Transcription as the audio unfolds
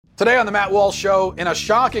Today on the Matt Walsh Show, in a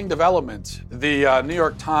shocking development, the New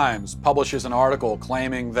York Times publishes an article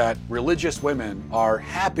claiming that religious women are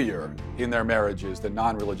happier in their marriages than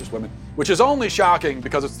non-religious women, which is only shocking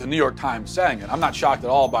because it's the New York Times saying it. I'm not shocked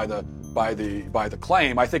at all by the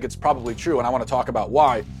claim. I think it's probably true, and I want to talk about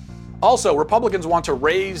why. Also, Republicans want to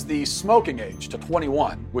raise the smoking age to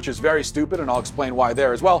 21, which is very stupid, and I'll explain why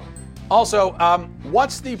there as well. Also,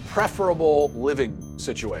 what's the preferable living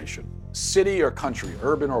situation? City or country,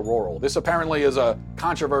 urban or rural? This apparently is a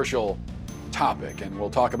controversial topic, and we'll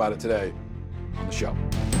talk about it today on the show.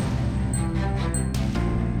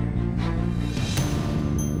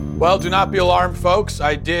 Well, do not be alarmed, folks.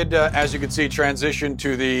 I did, as you can see, transition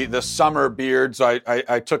to the summer beard, so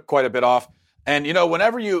I took quite a bit off. And, you know, when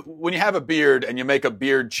you have a beard and you make a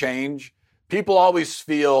beard change, people always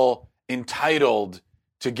feel entitled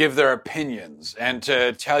to give their opinions and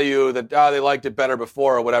to tell you that they liked it better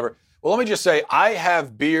before or whatever. Well, let me just say, I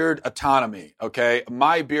have beard autonomy, okay?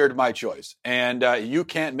 My beard, my choice. And you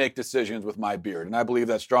can't make decisions with my beard, and I believe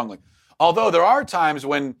that strongly. Although there are times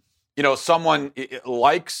when, you know, someone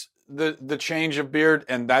likes the change of beard,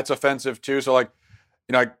 and that's offensive too. So, like,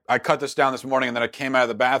 you know, I cut this down this morning, and then I came out of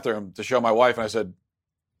the bathroom to show my wife, and I said,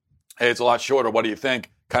 hey, it's a lot shorter. What do you think?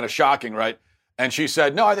 Kind of shocking, right? And she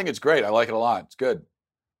said, no, I think it's great. I like it a lot. It's good.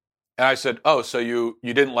 And I said, oh, so you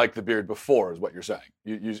didn't like the beard before is what you're saying.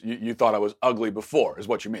 You thought I was ugly before is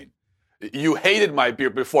what you mean. You hated my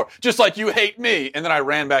beard before, just like you hate me. And then I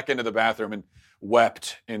ran back into the bathroom and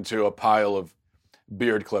wept into a pile of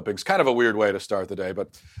beard clippings. Kind of a weird way to start the day.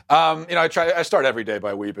 But, you know, I start every day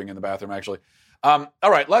by weeping in the bathroom, actually. All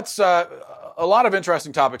right, let's a lot of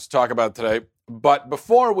interesting topics to talk about today. But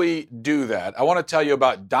before we do that, I want to tell you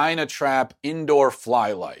about Dynatrap Indoor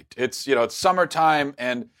Fly Light. It's summertime,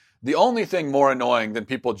 and the only thing more annoying than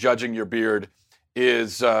people judging your beard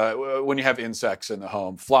is when you have insects in the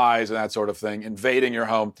home, flies and that sort of thing, invading your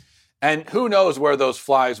home. And who knows where those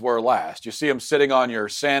flies were last? You see them sitting on your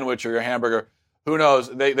sandwich or your hamburger. Who knows?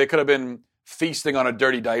 They could have been feasting on a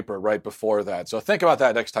dirty diaper right before that. So think about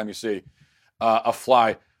that next time you see a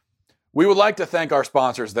fly. We would like to thank our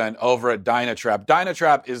sponsors then over at Dynatrap.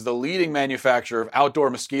 Dynatrap is the leading manufacturer of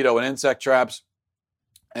outdoor mosquito and insect traps.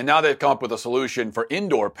 And now they've come up with a solution for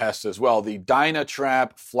indoor pests as well, the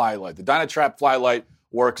Dynatrap Fly Light. The Dynatrap Fly Light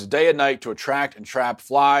works day and night to attract and trap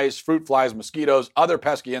flies, fruit flies, mosquitoes, other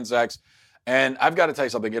pesky insects. And I've got to tell you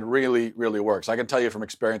something, it really, really works. I can tell you from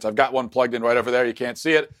experience. I've got one plugged in right over there. You can't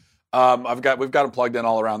see it. We've got them plugged in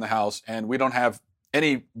all around the house, and we don't have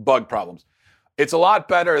any bug problems. It's a lot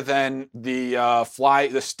better than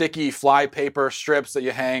the sticky fly paper strips that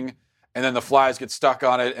you hang, and then the flies get stuck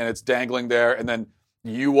on it, and it's dangling there, and then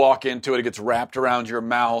you walk into it, it gets wrapped around your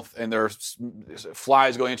mouth, and there's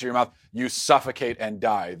flies going into your mouth. You suffocate and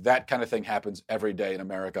die. That kind of thing happens every day in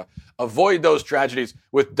America. Avoid those tragedies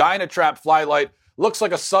with Dynatrap Fly Light. Looks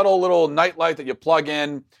like a subtle little night light that you plug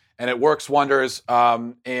in, and it works wonders.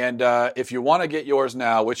 If you want to get yours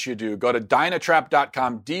now, which you do, go to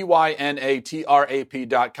Dynatrap.com,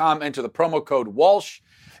 Dynatrap.com, enter the promo code Walsh,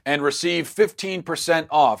 and receive 15%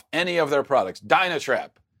 off any of their products.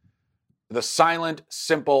 Dynatrap. The silent,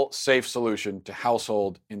 simple, safe solution to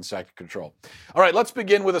household insect control. All right, let's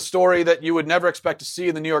begin with a story that you would never expect to see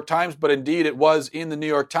in the New York Times, but indeed it was in the New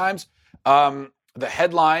York Times. The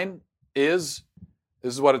headline is,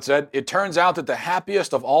 this is what it said, it turns out that the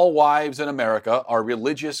happiest of all wives in America are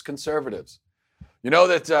religious conservatives. You know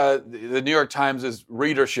that the New York Times'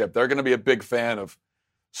 readership, they're going to be a big fan of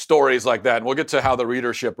stories like that, and we'll get to how the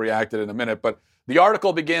readership reacted in a minute, but the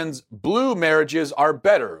article begins, blue marriages are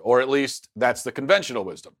better, or at least that's the conventional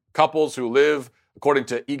wisdom. Couples who live according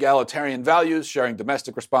to egalitarian values, sharing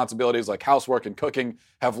domestic responsibilities like housework and cooking,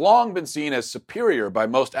 have long been seen as superior by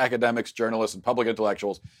most academics, journalists, and public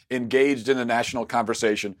intellectuals engaged in the national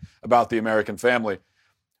conversation about the American family.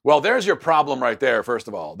 Well, there's your problem right there, first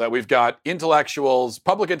of all, that we've got intellectuals,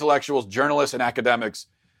 public intellectuals, journalists, and academics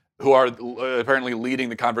who are apparently leading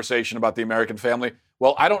the conversation about the American family.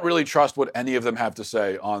 Well, I don't really trust what any of them have to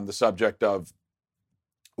say on the subject of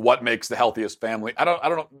what makes the healthiest family. I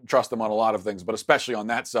don't trust them on a lot of things, but especially on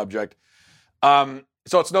that subject. So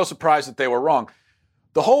it's no surprise that they were wrong.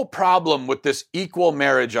 The whole problem with this equal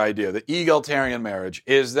marriage idea, the egalitarian marriage,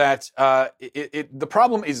 is that the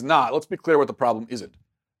problem is not, let's be clear what the problem isn't.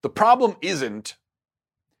 The problem isn't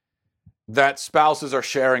that spouses are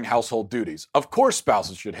sharing household duties. Of course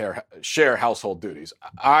spouses should share household duties.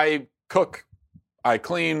 I cook, I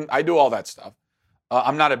clean, I do all that stuff.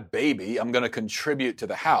 I'm not a baby. I'm going to contribute to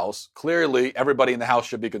the house. Clearly, everybody in the house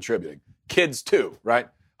should be contributing. Kids too, right?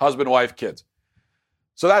 Husband, wife, kids.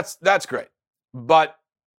 So that's great. But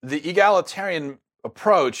the egalitarian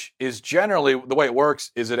approach is generally, the way it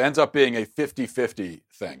works is it ends up being a 50-50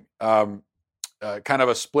 thing, kind of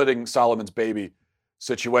a splitting Solomon's baby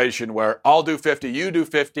situation where I'll do 50, you do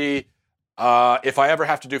 50. If I ever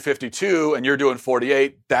have to do 52 and you're doing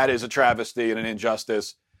 48, that is a travesty and an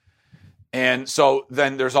injustice. And so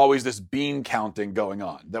then there's always this bean counting going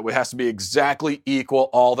on that has to be exactly equal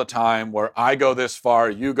all the time, where I go this far,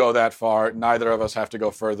 you go that far, neither of us have to go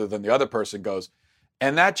further than the other person goes.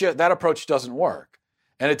 And that approach doesn't work.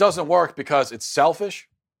 And it doesn't work because it's selfish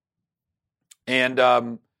and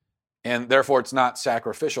therefore it's not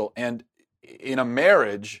sacrificial. And in a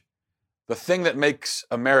marriage, the thing that makes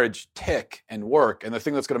a marriage tick and work, and the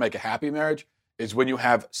thing that's going to make a happy marriage, is when you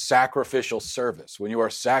have sacrificial service, when you are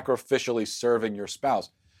sacrificially serving your spouse,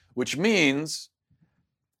 which means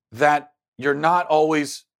that you're not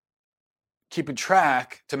always keeping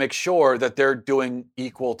track to make sure that they're doing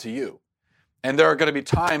equal to you. And there are going to be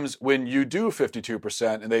times when you do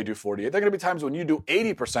 52% and they do 48%. There are going to be times when you do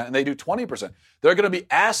 80% and they do 20%. There are going to be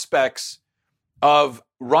aspects of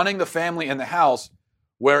running the family in the house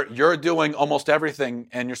where you're doing almost everything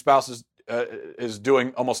and your spouse is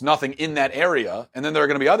doing almost nothing in that area. And then there are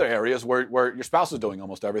going to be other areas where your spouse is doing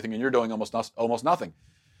almost everything and you're doing almost nothing.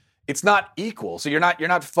 It's not equal. So you're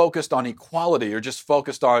not focused on equality. You're just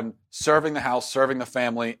focused on serving the house, serving the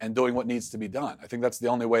family, and doing what needs to be done. I think that's the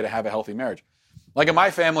only way to have a healthy marriage. Like in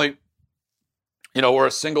my family, we're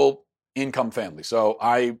a single income family. So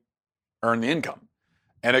I earn the income.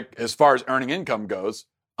 And as far as earning income goes,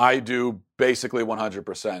 I do basically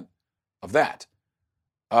 100% of that.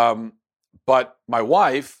 But my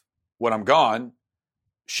wife, when I'm gone,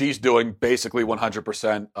 she's doing basically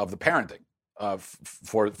 100% of the parenting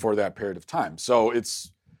for that period of time. So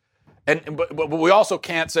but we also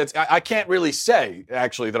can't say, I can't really say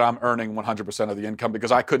actually that I'm earning 100% of the income,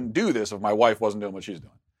 because I couldn't do this if my wife wasn't doing what she's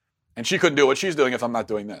doing. And she couldn't do what she's doing if I'm not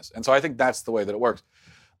doing this. And so I think that's the way that it works.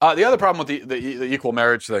 The other problem with the equal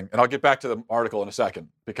marriage thing, and I'll get back to the article in a second,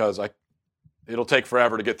 because it'll take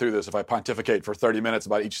forever to get through this if I pontificate for 30 minutes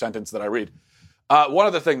about each sentence that I read. One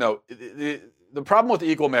other thing, though, the problem with the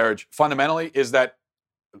equal marriage fundamentally is that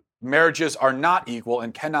marriages are not equal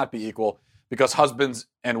and cannot be equal because husbands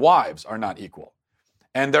and wives are not equal.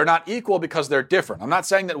 And they're not equal because they're different. I'm not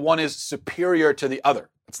saying that one is superior to the other.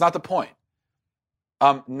 That's not the point.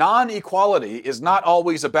 Non-equality is not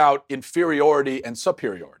always about inferiority and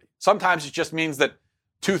superiority. Sometimes it just means that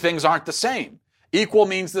two things aren't the same. Equal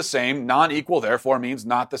means the same. Non-equal, therefore, means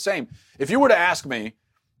not the same. If you were to ask me,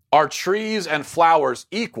 are trees and flowers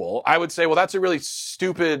equal? I would say, well, that's a really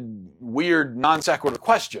stupid, weird, non sequitur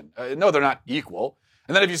question. No, they're not equal.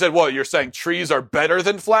 And then if you said, well, you're saying trees are better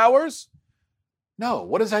than flowers? No,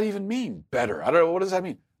 what does that even mean, better? I don't know, what does that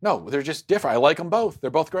mean? No, they're just different. I like them both. They're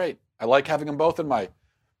both great. I like having them both in my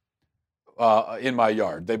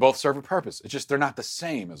yard. They both serve a purpose. It's just they're not the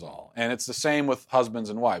same is all. And it's the same with husbands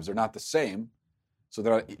and wives. They're not the same, so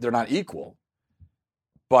they're not equal.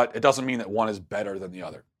 But it doesn't mean that one is better than the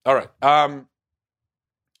other. All right.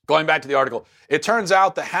 Going back to the article, it turns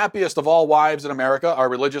out the happiest of all wives in America are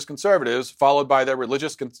religious conservatives, followed by their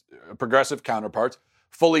religious progressive counterparts.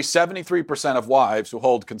 Fully 73% of wives who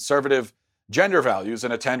hold conservative gender values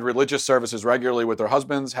and attend religious services regularly with their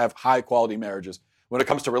husbands have high-quality marriages. When it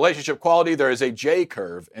comes to relationship quality, there is a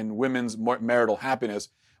J-curve in women's marital happiness,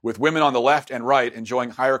 with women on the left and right enjoying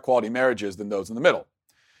higher quality marriages than those in the middle,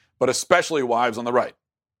 but especially wives on the right.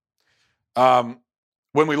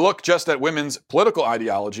 When we look just at women's political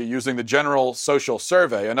ideology using the General Social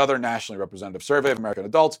Survey, another nationally representative survey of American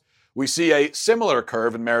adults, we see a similar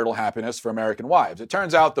curve in marital happiness for American wives. It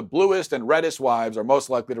turns out the bluest and reddest wives are most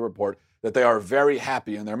likely to report that they are very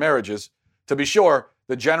happy in their marriages. To be sure,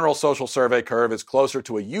 the General Social Survey curve is closer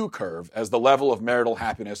to a U-curve, as the level of marital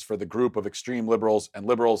happiness for the group of extreme liberals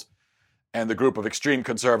and the group of extreme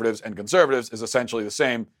conservatives and conservatives is essentially the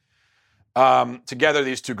same. Together,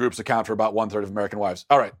 these two groups account for about 1/3 of American wives.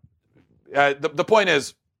 All right. The point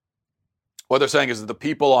is, what they're saying is that the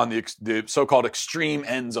people on the so-called extreme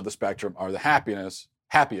ends of the spectrum are the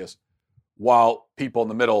happiest, while people in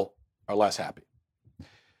the middle are less happy.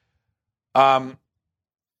 So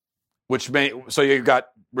you've got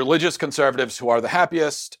religious conservatives who are the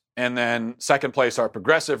happiest, and then second place are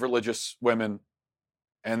progressive religious women,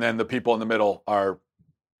 and then the people in the middle are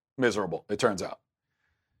miserable, it turns out.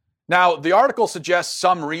 Now, the article suggests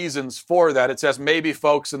some reasons for that. It says maybe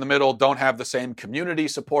folks in the middle don't have the same community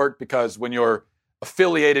support, because when you're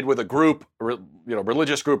affiliated with a group,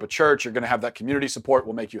 religious group, a church, you're going to have that community support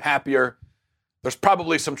will make you happier. There's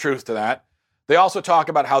probably some truth to that. They also talk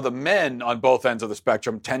about how the men on both ends of the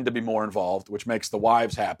spectrum tend to be more involved, which makes the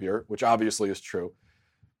wives happier, which obviously is true.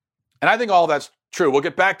 And I think all that's true. We'll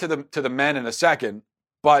get back to the men in a second,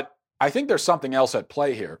 but I think there's something else at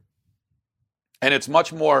play here, and it's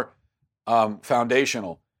much more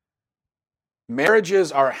foundational.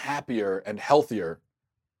 Marriages are happier and healthier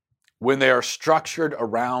when they are structured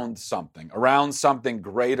around something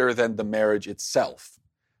greater than the marriage itself.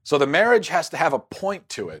 So the marriage has to have a point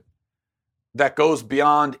to it that goes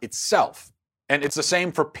beyond itself. And it's the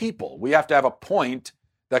same for people. We have to have a point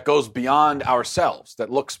that goes beyond ourselves, that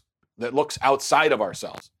looks outside of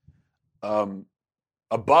ourselves,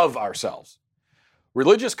 above ourselves.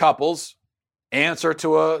 Religious couples answer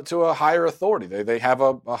to a higher authority. They have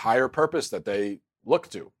a higher purpose that they look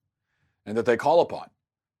to and that they call upon.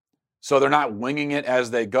 So they're not winging it as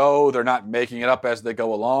they go. They're not making it up as they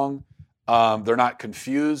go along. They're not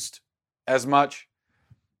confused as much.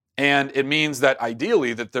 And it means that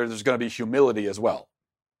ideally that there's going to be humility as well,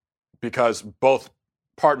 because both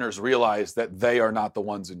partners realize that they are not the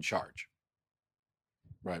ones in charge.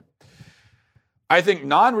 Right? I think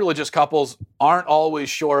non-religious couples aren't always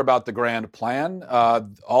sure about the grand plan.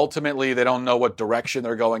 Ultimately, they don't know what direction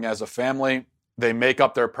they're going as a family. They make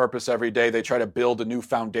up their purpose every day. They try to build a new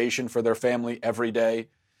foundation for their family every day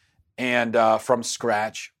and from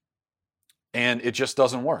scratch. And it just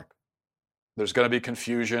doesn't work. There's going to be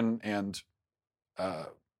confusion and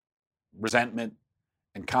resentment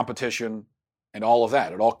and competition and all of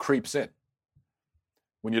that. It all creeps in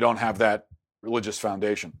when you don't have that religious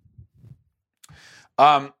foundation.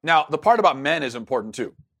 Now, the part about men is important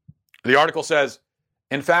too. The article says,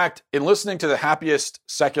 in fact, in listening to the happiest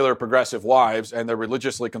secular progressive wives and their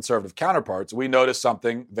religiously conservative counterparts, we notice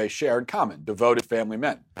something they share in common: devoted family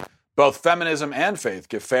men. Both feminism and faith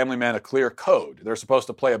give family men a clear code. They're supposed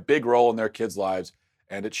to play a big role in their kids' lives,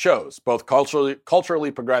 and it shows. Both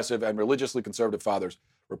culturally progressive and religiously conservative fathers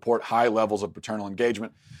report high levels of paternal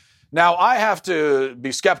engagement. Now, I have to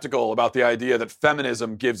be skeptical about the idea that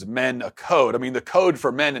feminism gives men a code. I mean, the code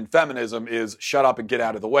for men in feminism is shut up and get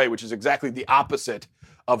out of the way, which is exactly the opposite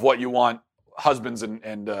of what you want husbands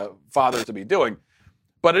and fathers to be doing.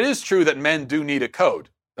 But it is true that men do need a code.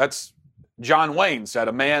 That's John Wayne said,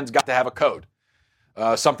 a man's got to have a code,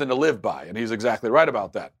 something to live by. And he's exactly right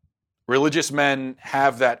about that. Religious men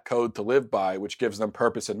have that code to live by, which gives them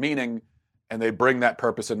purpose and meaning, and they bring that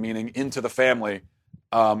purpose and meaning into the family,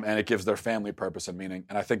 and it gives their family purpose and meaning.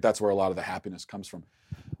 And I think that's where a lot of the happiness comes from.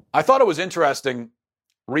 I thought it was interesting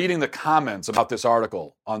reading the comments about this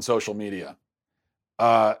article on social media,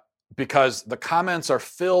 because the comments are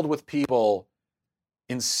filled with people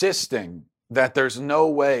insisting that there's no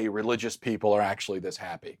way religious people are actually this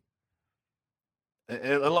happy.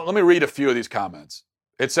 Let me read a few of these comments.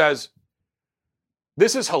 It says,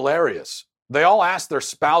 "This is hilarious. They all asked their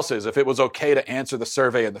spouses if it was okay to answer the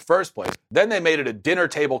survey in the first place. Then they made it a dinner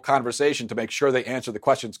table conversation to make sure they answered the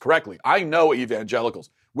questions correctly. I know evangelicals.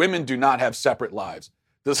 Women do not have separate lives."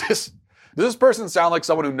 Does this person sound like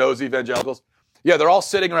someone who knows evangelicals? Yeah, they're all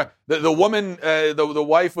sitting around. The woman, the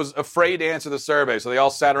wife was afraid to answer the survey, so they all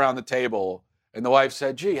sat around the table. And the wife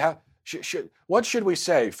said, "Gee, what should we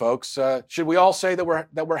say, folks? Should we all say that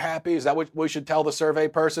we're happy? Is that what we should tell the survey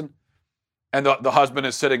person?" And the husband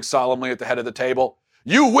is sitting solemnly at the head of the table.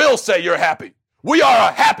 "You will say you're happy. We are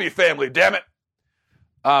a happy family, damn it."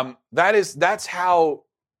 That's how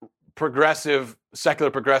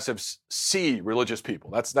secular progressives see religious people.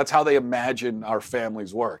 That's how they imagine our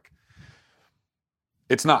families work.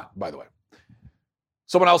 It's not, by the way.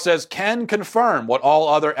 Someone else says, "Can confirm what all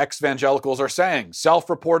other ex-evangelicals are saying.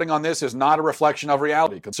 Self-reporting on this is not a reflection of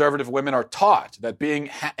reality. Conservative women are taught that being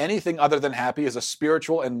anything other than happy is a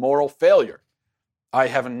spiritual and moral failure." I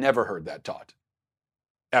have never heard that taught,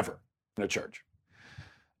 ever, in a church.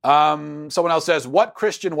 Someone else says, "What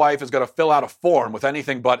Christian wife is going to fill out a form with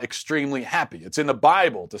anything but extremely happy? It's in the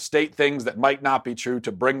Bible to state things that might not be true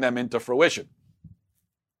to bring them into fruition."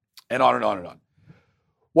 And on and on and on.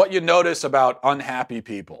 What you notice about unhappy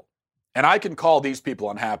people, and I can call these people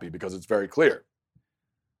unhappy because it's very clear.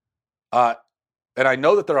 And I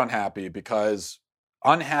know that they're unhappy because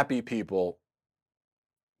unhappy people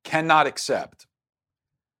cannot accept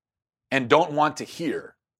and don't want to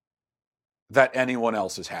hear that anyone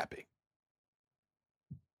else is happy.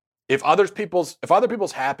 If other people's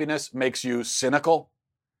happiness makes you cynical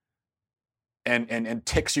and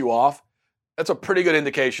ticks you off, that's a pretty good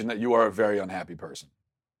indication that you are a very unhappy person.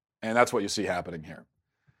 And that's what you see happening here.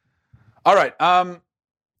 All right,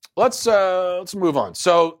 let's move on.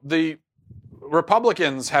 So the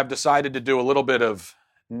Republicans have decided to do a little bit of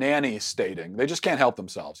nanny stating. They just can't help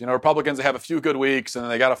themselves. You know, Republicans have a few good weeks, and then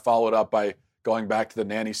they got to follow it up by going back to the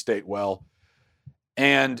nanny state well.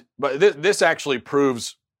 But this actually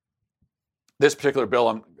proves, this particular bill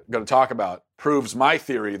I'm going to talk about proves my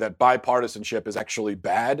theory that bipartisanship is actually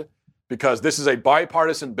bad, because this is a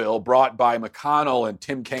bipartisan bill brought by McConnell and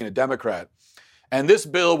Tim Kaine, a Democrat. And this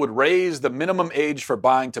bill would raise the minimum age for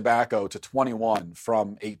buying tobacco to 21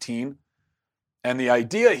 from 18. And the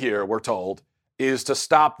idea here, we're told, is to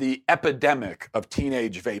stop the epidemic of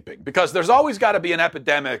teenage vaping. Because there's always got to be an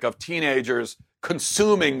epidemic of teenagers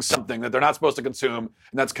consuming something that they're not supposed to consume,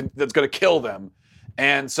 and that's going to kill them.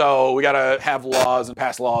 And so we got to have laws and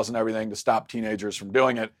pass laws and everything to stop teenagers from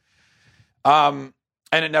doing it. And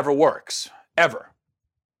it never works. Ever.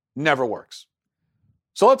 Never works.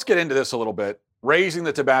 So let's get into this a little bit. Raising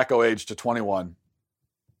the tobacco age to 21.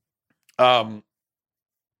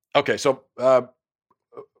 Okay, so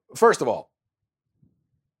first of all,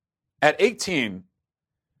 at 18,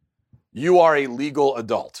 you are a legal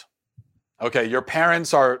adult. Okay, your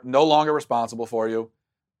parents are no longer responsible for you.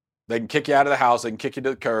 They can kick you out of the house, they can kick you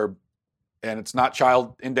to the curb, and it's not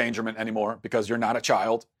child endangerment anymore because you're not a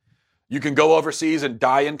child. You can go overseas and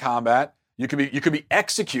die in combat. You can be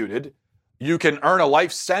executed. You can earn a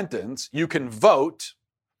life sentence. You can vote.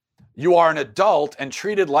 You are an adult and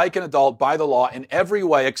treated like an adult by the law in every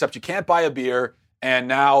way, except you can't buy a beer, and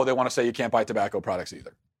now they want to say you can't buy tobacco products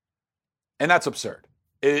either. And that's absurd.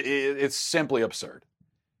 It's simply absurd.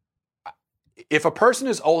 If a person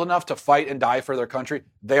is old enough to fight and die for their country,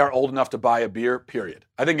 they are old enough to buy a beer, period.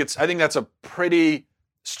 I think that's a pretty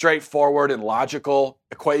straightforward and logical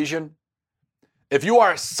equation. If you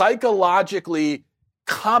are psychologically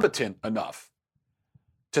competent enough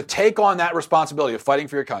to take on that responsibility of fighting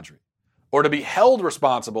for your country, or to be held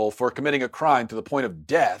responsible for committing a crime to the point of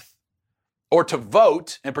death, or to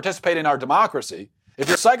vote and participate in our democracy, if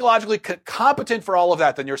you're psychologically competent for all of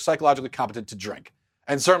that, then you're psychologically competent to drink,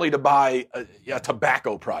 and certainly to buy a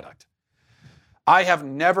tobacco product. I have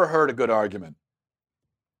never heard a good argument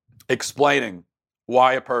explaining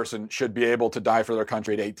why a person should be able to die for their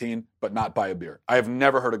country at 18 but not buy a beer. I have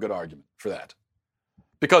never heard a good argument for that.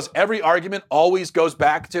 Because every argument always goes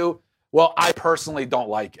back to, well, I personally don't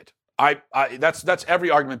like it. That's every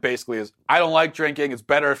argument basically is, I don't like drinking. It's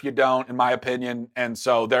better if you don't, in my opinion. And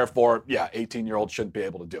so therefore, 18-year-olds shouldn't be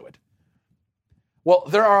able to do it. Well,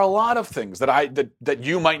 there are a lot of things that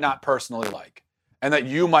you might not personally like and that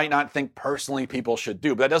you might not think personally people should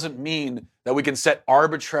do. But that doesn't mean that we can set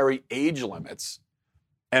arbitrary age limits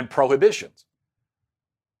and prohibitions.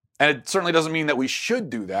 And it certainly doesn't mean that we should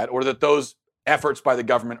do that or that those efforts by the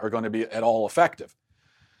government are going to be at all effective.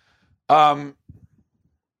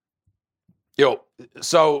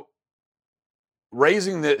 So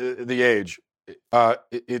raising the age,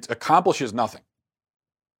 it accomplishes nothing.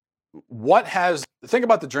 Think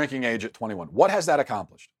about the drinking age at 21. What has that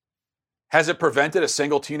accomplished? Has it prevented a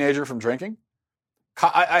single teenager from drinking?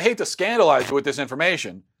 I hate to scandalize you with this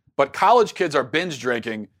information, but college kids are binge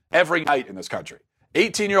drinking every night in this country.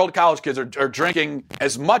 18-year-old college kids are drinking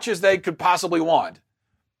as much as they could possibly want,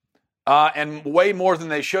 and way more than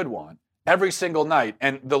they should want, every single night.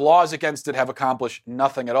 And the laws against it have accomplished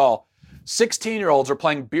nothing at all. 16-year-olds are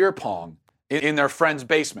playing beer pong in their friends'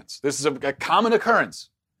 basements. This is a common occurrence.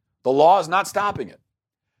 The law is not stopping it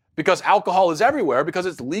because alcohol is everywhere because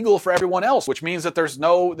it's legal for everyone else, which means that there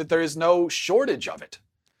is no shortage of it.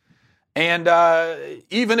 And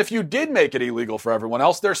even if you did make it illegal for everyone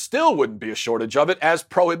else, there still wouldn't be a shortage of it, as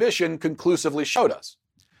prohibition conclusively showed us.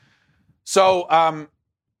 So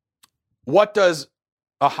what does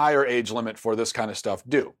a higher age limit for this kind of stuff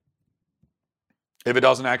do if it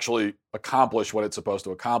doesn't actually accomplish what it's supposed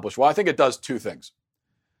to accomplish? Well, I think it does two things.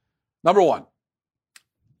 Number one,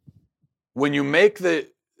 when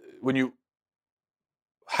you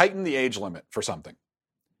heighten the age limit for something,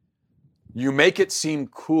 you make it seem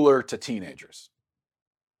cooler to teenagers.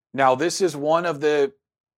 Now, this is one of the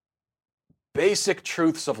basic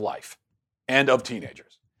truths of life and of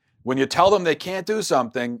teenagers. When you tell them they can't do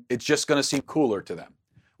something, it's just going to seem cooler to them,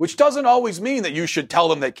 which doesn't always mean that you should tell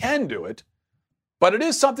them they can do it, but it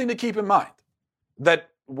is something to keep in mind,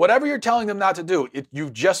 that whatever you're telling them not to do,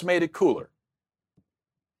 you've just made it cooler.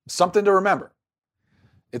 Something to remember.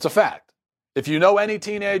 It's a fact. If you know any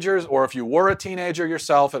teenagers, or if you were a teenager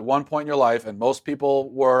yourself at one point in your life, and most people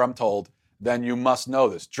were, I'm told, then you must know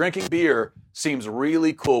this. Drinking beer seems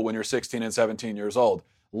really cool when you're 16 and 17 years old,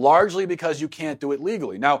 largely because you can't do it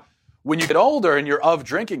legally. Now, when you get older and you're of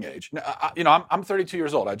drinking age, I'm 32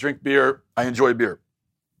 years old. I drink beer. I enjoy beer.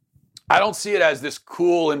 I don't see it as this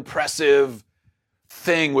cool, impressive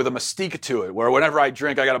thing with a mystique to it, where whenever I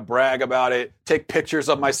drink, I got to brag about it, take pictures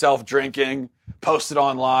of myself drinking, post it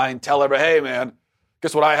online, tell everybody, hey man,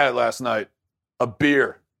 guess what I had last night? A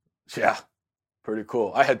beer. Yeah, pretty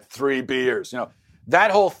cool. I had 3 beers.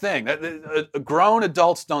 That whole thing, grown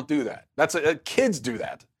adults don't do that. Kids do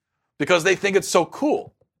that because they think it's so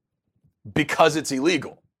cool. Because it's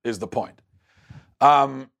illegal is the point.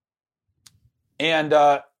 So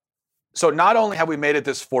not only have we made it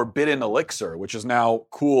this forbidden elixir, which is now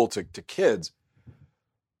cool to kids,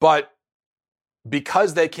 but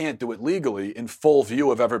because they can't do it legally in full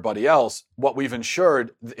view of everybody else, what we've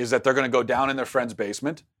ensured is that they're going to go down in their friend's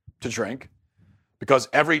basement to drink, because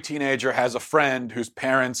every teenager has a friend whose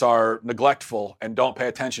parents are neglectful and don't pay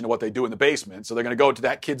attention to what they do in the basement. So they're going to go to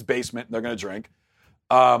that kid's basement and they're going to drink.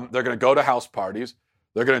 They're going to go to house parties.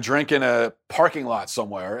 They're going to drink in a parking lot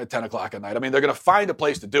somewhere at 10 o'clock at night. I mean, they're going to find a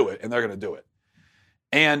place to do it, and they're going to do it.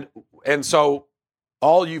 And so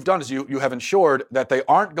all you've done is you have ensured that they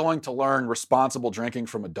aren't going to learn responsible drinking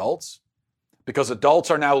from adults, because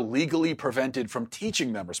adults are now legally prevented from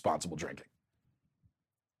teaching them responsible drinking.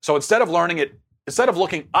 So instead of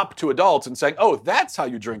looking up to adults and saying, oh, that's how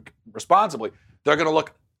you drink responsibly, they're going to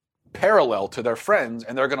look parallel to their friends,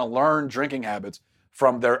 and they're going to learn drinking habits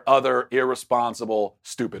from their other irresponsible,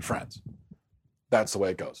 stupid friends. That's the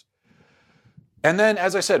way it goes. And then,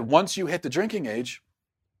 as I said, once you hit the drinking age,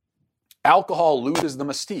 alcohol loses the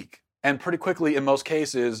mystique. And pretty quickly, in most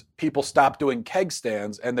cases, people stop doing keg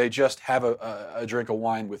stands and they just have a drink of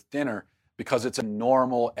wine with dinner because it's a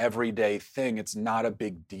normal, everyday thing. It's not a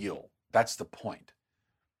big deal. That's the point.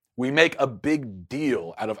 We make a big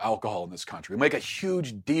deal out of alcohol in this country. We make a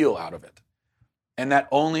huge deal out of it. And that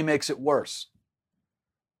only makes it worse.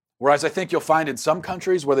 Whereas I think you'll find in some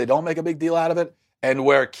countries where they don't make a big deal out of it, and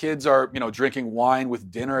where kids are, drinking wine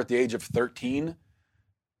with dinner at the age of 13.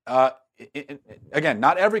 Again,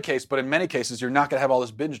 not every case, but in many cases, you're not going to have all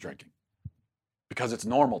this binge drinking because it's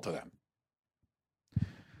normal to them.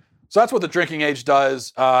 So that's what the drinking age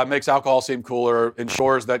does. Makes alcohol seem cooler,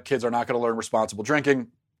 ensures that kids are not going to learn responsible drinking.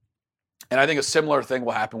 And I think a similar thing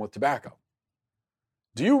will happen with tobacco.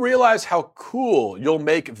 Do you realize how cool you'll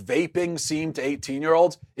make vaping seem to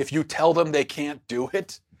 18-year-olds if you tell them they can't do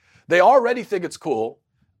it? They already think it's cool.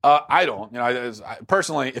 I don't.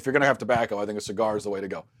 Personally, if you're going to have tobacco, I think a cigar is the way to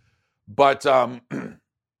go. But I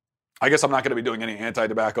guess I'm not going to be doing any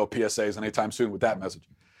anti-tobacco PSAs anytime soon with that message.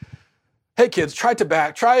 Hey kids, try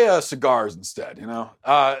cigars instead. No,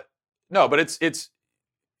 but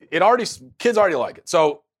kids already like it.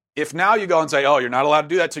 So if now you go and say, oh, you're not allowed to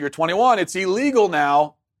do that till you're 21, it's illegal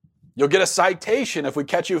now. You'll get a citation if we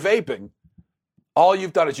catch you vaping. All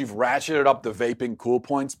you've done is you've ratcheted up the vaping cool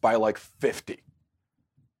points by like 50.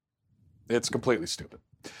 It's completely stupid.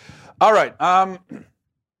 All right.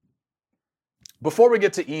 Before we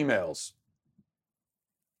get to emails,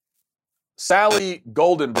 Sally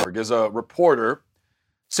Goldenberg is a reporter,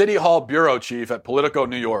 City Hall bureau chief at Politico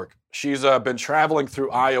New York. She's been traveling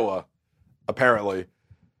through Iowa, apparently,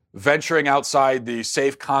 venturing outside the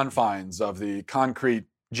safe confines of the concrete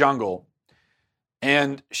jungle.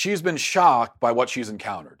 And she's been shocked by what she's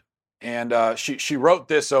encountered. And she wrote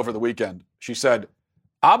this over the weekend. She said,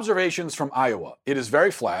 observations from Iowa. It is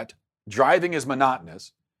very flat. Driving is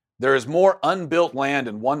monotonous. There is more unbuilt land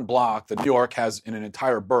in one block than New York has in an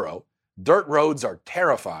entire borough. Dirt roads are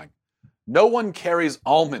terrifying. No one carries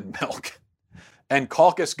almond milk. And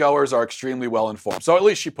caucus goers are extremely well informed. So at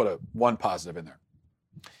least she put one positive in there.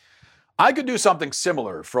 I could do something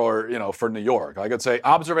similar for New York. I could say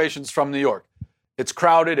observations from New York. It's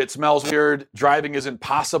crowded. It smells weird. Driving is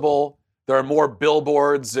impossible. There are more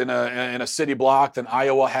billboards in a city block than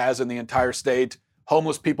Iowa has in the entire state.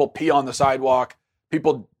 Homeless people pee on the sidewalk.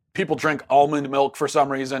 People drink almond milk for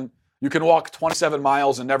some reason. You can walk 27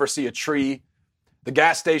 miles and never see a tree. The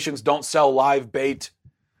gas stations don't sell live bait.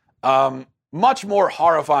 Much more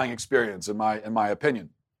horrifying experience in my opinion.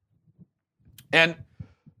 And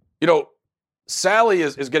Sally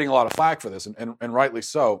is getting a lot of flack for this, and rightly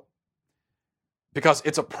so, because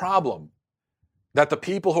it's a problem that the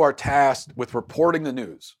people who are tasked with reporting the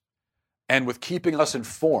news and with keeping us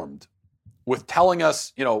informed, with telling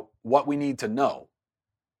us, what we need to know,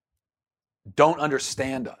 don't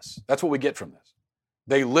understand us. That's what we get from this.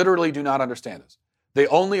 They literally do not understand us. They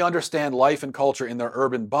only understand life and culture in their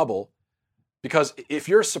urban bubble, because if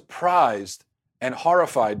you're surprised and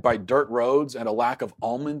horrified by dirt roads and a lack of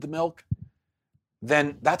almond milk,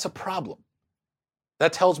 then that's a problem.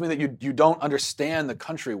 That tells me that you don't understand the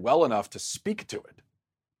country well enough to speak to it.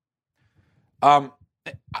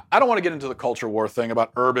 I don't want to get into the culture war thing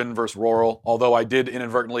about urban versus rural, although I did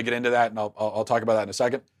inadvertently get into that, and I'll talk about that in a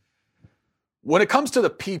second. When it comes to the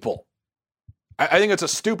people, I think it's a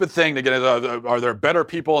stupid thing to get into, are there better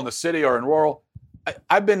people in the city or in rural?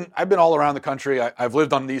 I've been all around the country. I've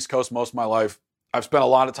lived on the East Coast most of my life. I've spent a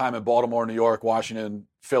lot of time in Baltimore, New York, Washington,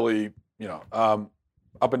 Philly,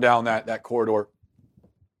 up and down that corridor.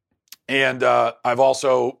 And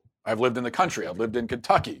I've lived in the country. I've lived in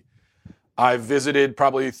Kentucky. I've visited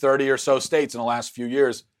probably 30 or so states in the last few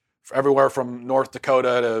years, everywhere from North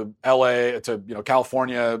Dakota to LA to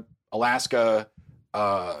California, Alaska,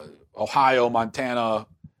 Ohio, Montana,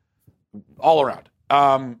 all around.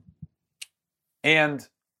 And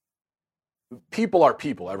people are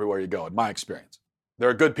people everywhere you go, in my experience. There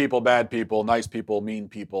are good people, bad people, nice people, mean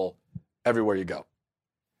people, everywhere you go.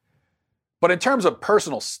 But in terms of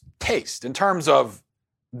personal taste, in terms of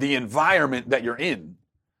the environment that you're in,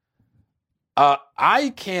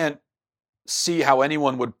 I can't see how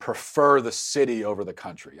anyone would prefer the city over the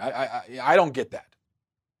country. I don't get that.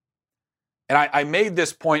 And I made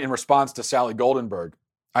this point in response to Sally Goldenberg.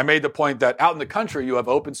 I made the point that out in the country, you have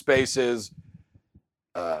open spaces,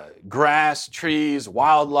 grass, trees,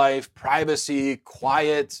 wildlife, privacy,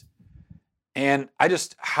 quiet. And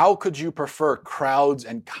how could you prefer crowds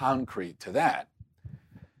and concrete to that?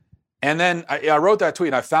 And then I wrote that tweet,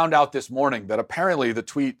 and I found out this morning that apparently the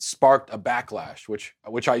tweet sparked a backlash,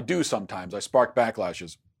 which I do sometimes. I spark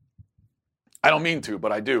backlashes. I don't mean to,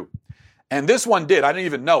 but I do. And this one did. I didn't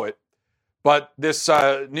even know it. But this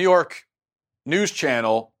New York news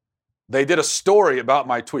channel, they did a story about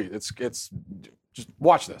my tweet. It's just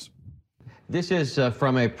watch this. This is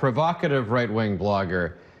from a provocative right-wing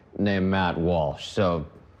blogger named Matt Walsh. So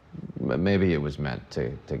maybe it was meant to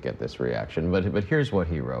get this reaction, but here's what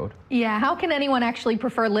he wrote. Yeah, how can anyone actually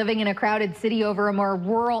prefer living in a crowded city over a more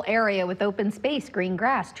rural area with open space, green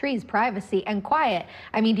grass, trees, privacy, and quiet?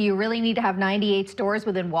 I mean, do you really need to have 98 stores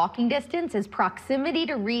within walking distance? Is proximity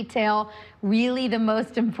to retail really the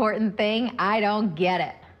most important thing? I don't get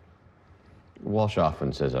it. Walsh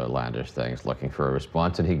often says outlandish things looking for a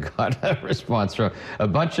response, and he got a response from a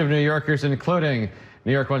bunch of New Yorkers, including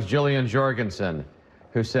New York one's Jillian Jorgensen,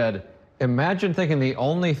 who said, imagine thinking the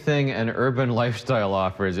only thing an urban lifestyle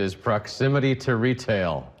offers is proximity to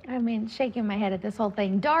retail. I mean, shaking my head at this whole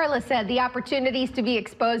thing. Darla said the opportunities to be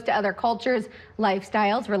exposed to other cultures,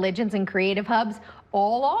 lifestyles, religions, and creative hubs,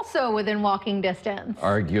 all also within walking distance.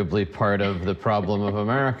 Arguably part of the problem of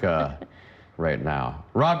America right now.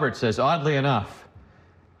 Robert says, oddly enough,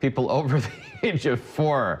 people over the age of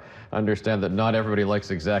 4 understand that not everybody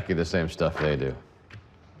likes exactly the same stuff they do.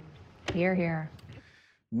 Hear, hear.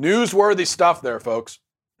 Newsworthy stuff there, folks.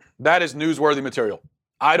 That is newsworthy material.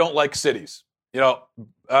 I don't like cities. Halt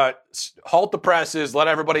the presses, let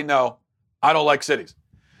everybody know I don't like cities.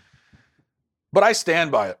 But I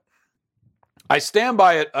stand by it. I stand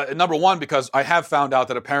by it, number one, because I have found out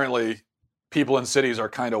that apparently people in cities are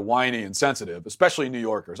kind of whiny and sensitive, especially New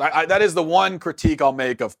Yorkers. That is the one critique I'll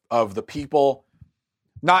make of the people.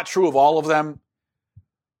 Not true of all of them.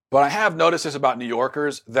 But I have noticed this about New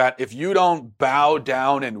Yorkers, that if you don't bow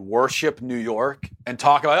down and worship New York and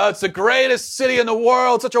talk about, oh, it's the greatest city in the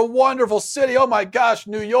world, such a wonderful city, oh my gosh,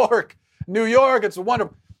 New York, it's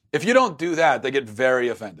wonderful. If you don't do that, they get very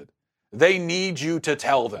offended. They need you to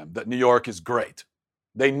tell them that New York is great.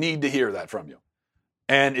 They need to hear that from you.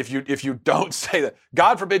 And if you don't say that,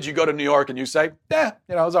 God forbid you go to New York and you say,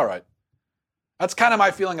 it's all right. That's kind of my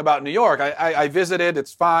feeling about New York. I visited.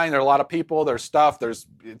 It's fine. There are a lot of people. There's stuff. There's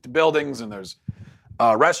buildings and there's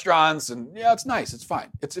restaurants. And yeah, it's nice. It's fine.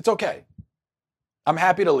 It's okay. I'm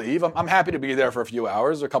happy to leave. I'm happy to be there for a few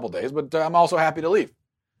hours or a couple days, but I'm also happy to leave.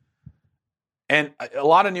 And a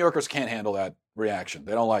lot of New Yorkers can't handle that reaction.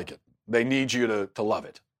 They don't like it. They need you to love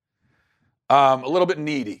it. A little bit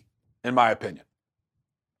needy, in my opinion.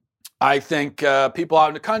 I think people out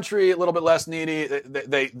in the country, a little bit less needy.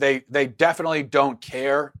 They definitely don't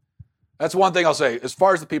care. That's one thing I'll say. As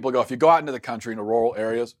far as the people go, if you go out into the country, into rural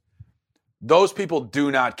areas, those people do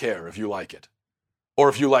not care if you like it or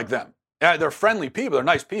if you like them. Yeah, they're friendly people. They're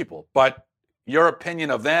nice people. But your opinion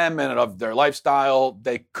of them and of their lifestyle,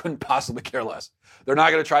 they couldn't possibly care less. They're not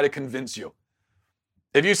going to try to convince you.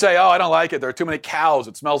 If you say, oh, I don't like it, there are too many cows,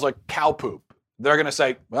 it smells like cow poop, they're going to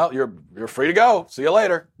say, well, you're free to go. See you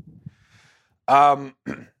later. But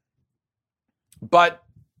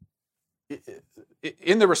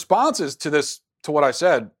in the responses to what I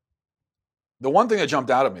said, the one thing that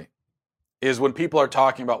jumped out at me is when people are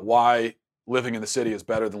talking about why living in the city is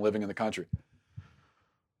better than living in the country.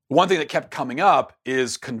 One thing that kept coming up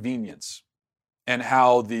is convenience and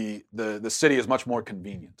how the city is much more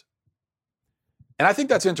convenient. And I think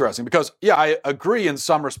that's interesting because, yeah, I agree in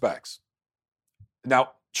some respects.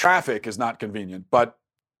 Now, traffic is not convenient, but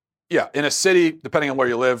yeah, in a city, depending on where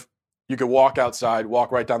you live, you could walk outside,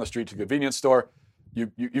 walk right down the street to the convenience store.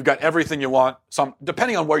 You've got everything you want.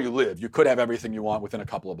 Depending on where you live, you could have everything you want within a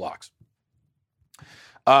couple of blocks.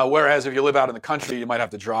 Whereas if you live out in the country, you might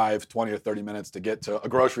have to drive 20 or 30 minutes to get to a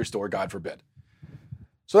grocery store, God forbid.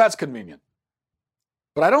 So that's convenient.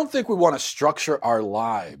 But I don't think we want to structure our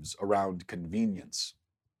lives around convenience.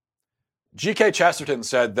 G.K. Chesterton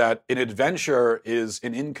said that an adventure is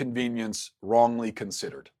an inconvenience wrongly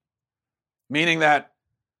considered. Meaning that,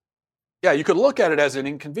 yeah, you could look at it as an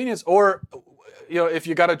inconvenience, or, if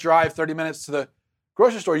you got to drive 30 minutes to the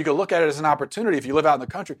grocery store, you could look at it as an opportunity. If you live out in the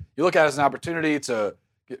country, you look at it as an opportunity to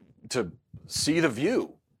see the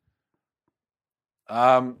view. You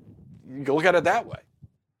can look at it that way.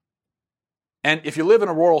 And if you live in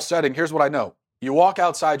a rural setting, here's what I know. You walk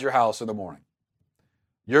outside your house in the morning.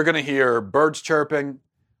 You're going to hear birds chirping.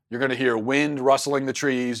 You're going to hear wind rustling the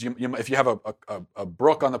trees. If you have a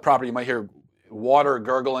brook on the property, you might hear water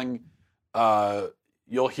gurgling.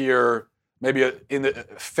 You'll hear maybe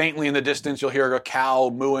faintly in the distance, you'll hear a cow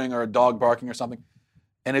mooing or a dog barking or something.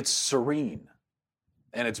 And it's serene.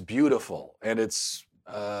 And it's beautiful. And it's,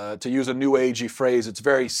 to use a new agey phrase, it's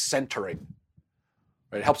very centering.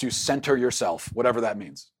 Right? It helps you center yourself, whatever that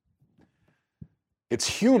means. It's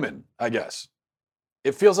human, I guess.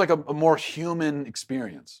 It feels like a more human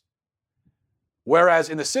experience. Whereas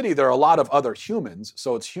in the city, there are a lot of other humans,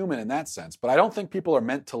 so it's human in that sense. But I don't think people are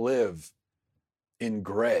meant to live in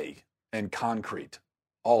gray and concrete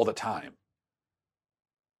all the time.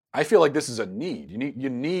 I feel like this is a need. You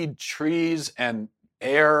need trees and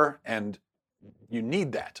air, and you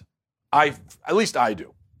need that. At least I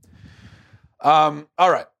do. All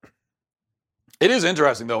right. It is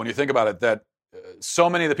interesting, though, when you think about it, that so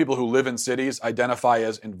many of the people who live in cities identify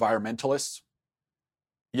as environmentalists,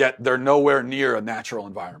 yet they're nowhere near a natural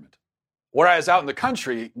environment. Whereas out in the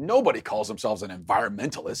country, nobody calls themselves an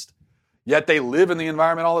environmentalist, yet they live in the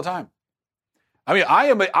environment all the time. I mean, I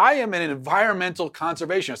am an environmental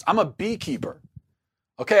conservationist. I'm a beekeeper.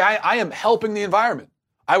 Okay, I am helping the environment.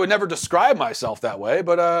 I would never describe myself that way,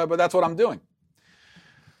 but that's what I'm doing.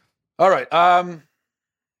 All right.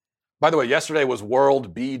 By the way, yesterday was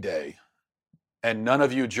World Bee Day, and none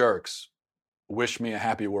of you jerks wish me a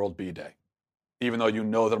happy World Bee Day, even though you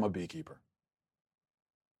know that I'm a beekeeper.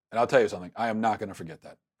 And I'll tell you something, I am not going to forget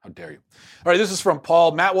that. How dare you? All right, this is from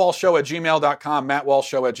Paul, mattwalshshow@gmail.com,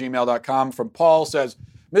 mattwalshshow@gmail.com. From Paul says,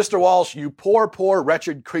 Mr. Walsh, you poor, poor,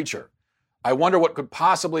 wretched creature. I wonder what could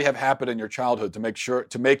possibly have happened in your childhood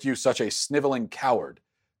to make you such a sniveling coward.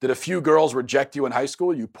 Did a few girls reject you in high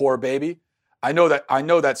school, you poor baby? I know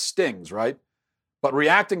that stings, right? But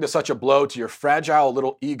reacting to such a blow to your fragile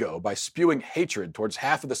little ego by spewing hatred towards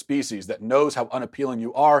half of the species that knows how unappealing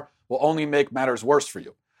you are will only make matters worse for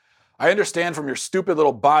you. I understand from your stupid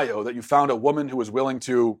little bio that you found a woman who was willing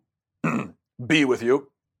to be with you.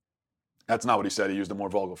 That's not what he said. He used a more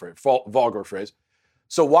vulgar phrase.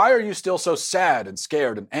 So why are you still so sad and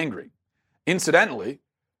scared and angry? Incidentally,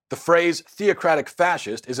 the phrase theocratic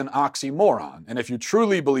fascist is an oxymoron. And if you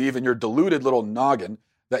truly believe in your deluded little noggin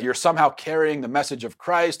that you're somehow carrying the message of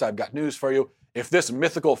Christ, I've got news for you. If this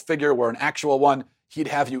mythical figure were an actual one, he'd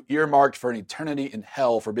have you earmarked for an eternity in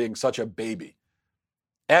hell for being such a baby.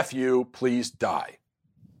 F you, please die.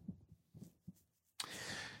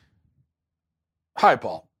 Hi,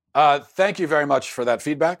 Paul. Thank you very much for that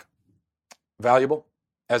feedback. Valuable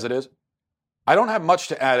as it is. I don't have much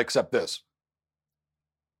to add except this.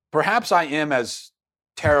 Perhaps I am as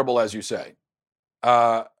terrible as you say.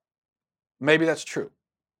 Maybe that's true.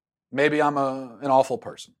 Maybe I'm an awful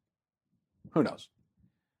person. Who knows?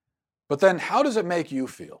 But then how does it make you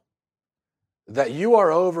feel that you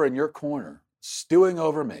are over in your corner, stewing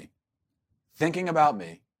over me, thinking about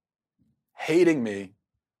me, hating me,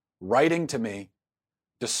 writing to me,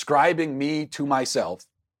 describing me to myself,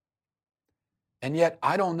 and yet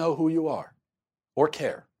I don't know who you are or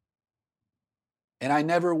care. And I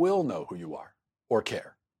never will know who you are or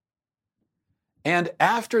care. And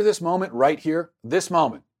after this moment right here, this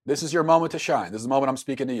is your moment to shine. This is the moment I'm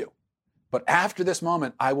speaking to you. But after this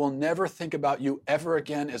moment, I will never think about you ever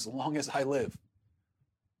again as long as I live.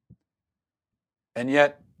 And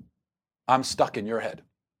yet, I'm stuck in your head.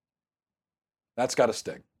 That's got to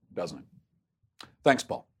sting, doesn't it? Thanks,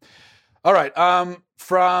 Paul. All right.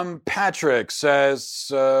 From Patrick says,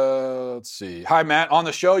 let's see. Hi, Matt. On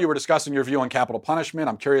the show, you were discussing your view on capital punishment.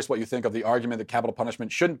 I'm curious what you think of the argument that capital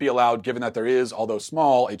punishment shouldn't be allowed, given that there is, although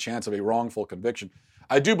small, a chance of a wrongful conviction.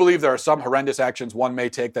 I do believe there are some horrendous actions one may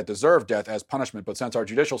take that deserve death as punishment, but since our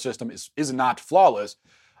judicial system is not flawless,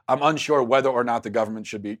 I'm unsure whether or not the government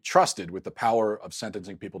should be trusted with the power of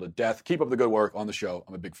sentencing people to death. Keep up the good work on the show.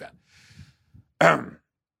 I'm a big fan.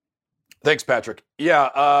 Thanks, Patrick. Yeah,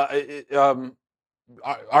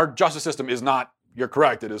 our justice system is not, you're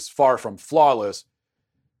correct, it is far from flawless.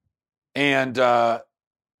 And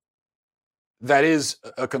that is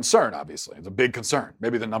a concern, obviously. It's a big concern.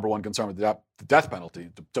 Maybe the number one concern with the death penalty.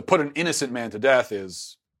 To put an innocent man to death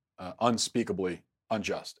is unspeakably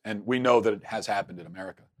unjust. And we know that it has happened in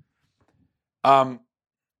America.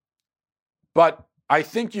 But I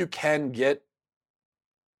think you can get,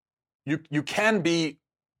 you can be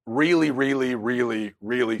really, really, really,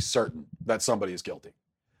 really certain that somebody is guilty.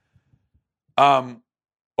 Or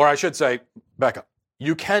I should say, back up.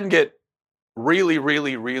 You can get really,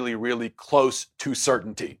 really, really, really close to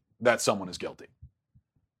certainty that someone is guilty.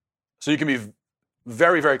 So you can be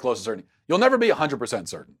very, very close to certainty. You'll never be 100%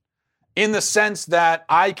 certain, in the sense that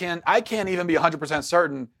I can't even be 100%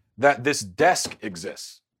 certain that this desk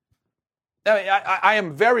exists. I mean, I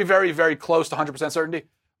am very, very, very close to 100% certainty,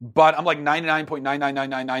 but I'm like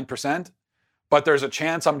 99.99999%. But there's a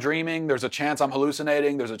chance I'm dreaming. There's a chance I'm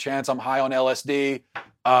hallucinating. There's a chance I'm high on LSD.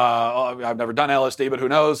 I've never done LSD, but who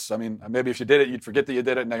knows? I mean, maybe if you did it, you'd forget that you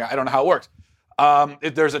did it. And I don't know how it works.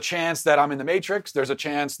 If there's a chance that I'm in the Matrix. There's a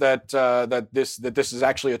chance that this is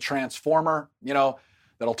actually a transformer,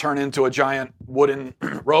 that'll turn into a giant wooden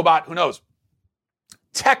robot. Who knows?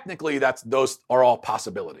 Technically, those are all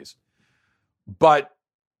possibilities. But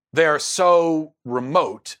they are so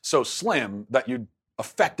remote, so slim, that you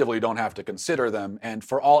effectively don't have to consider them. And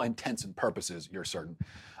for all intents and purposes, you're certain.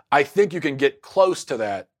 I think you can get close to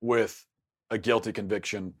that with a guilty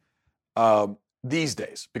conviction these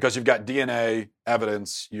days, because you've got DNA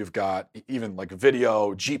evidence, you've got even like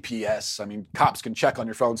video, GPS. I mean, cops can check on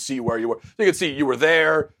your phone, see where you were. You can see you were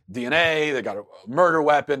there, DNA, they got a murder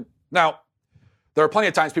weapon. Now, there are plenty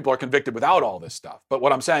of times people are convicted without all this stuff. But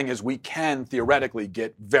what I'm saying is we can theoretically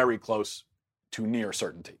get very close to near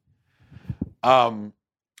certainty. And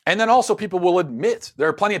then also people will admit. There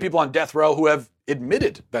are plenty of people on death row who have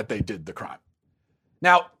admitted that they did the crime.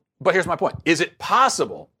 Now, but here's my point. Is it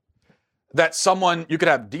possible that you could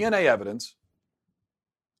have DNA evidence,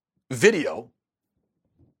 video,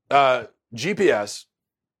 GPS,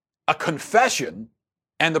 a confession,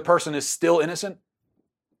 and the person is still innocent?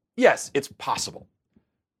 Yes, it's possible.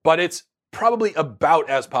 But it's probably about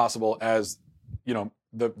as possible as,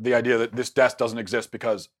 the idea that this death doesn't exist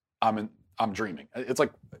because I'm dreaming. It's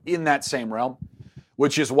like in that same realm,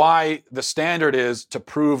 which is why the standard is to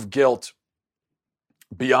prove guilt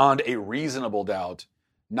beyond a reasonable doubt,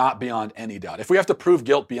 not beyond any doubt. If we have to prove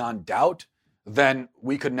guilt beyond doubt, then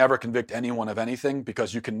we could never convict anyone of anything,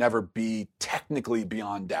 because you can never be technically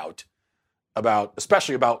beyond doubt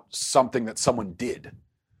especially about something that someone did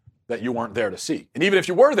that you weren't there to see. And even if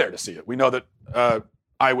you were there to see it, we know that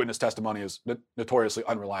eyewitness testimony is notoriously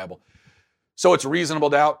unreliable. So it's reasonable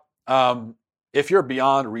doubt. If you're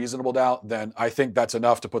beyond reasonable doubt, then I think that's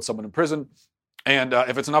enough to put someone in prison. And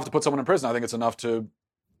if it's enough to put someone in prison, I think it's enough to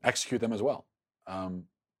execute them as well.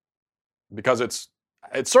 Because it's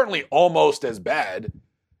certainly almost as bad,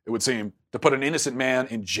 it would seem, to put an innocent man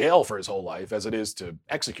in jail for his whole life as it is to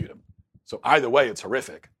execute him. So either way, it's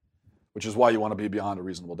horrific, which is why you want to be beyond a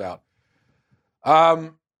reasonable doubt.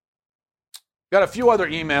 Got a few other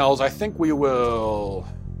emails. I think we will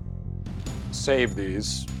save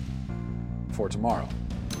these for tomorrow.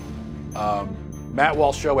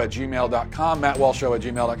 MattWalshShow@gmail.com.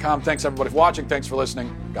 MattWalshShow@gmail.com. Thanks everybody for watching. Thanks for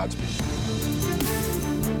listening. Godspeed.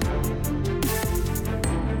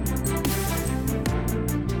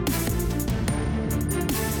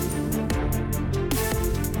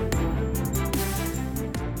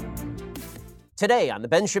 Today on The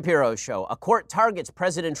Ben Shapiro Show, a court targets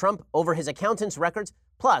President Trump over his accountant's records,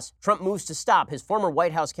 plus Trump moves to stop his former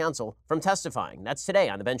White House counsel from testifying. That's today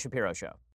on The Ben Shapiro Show.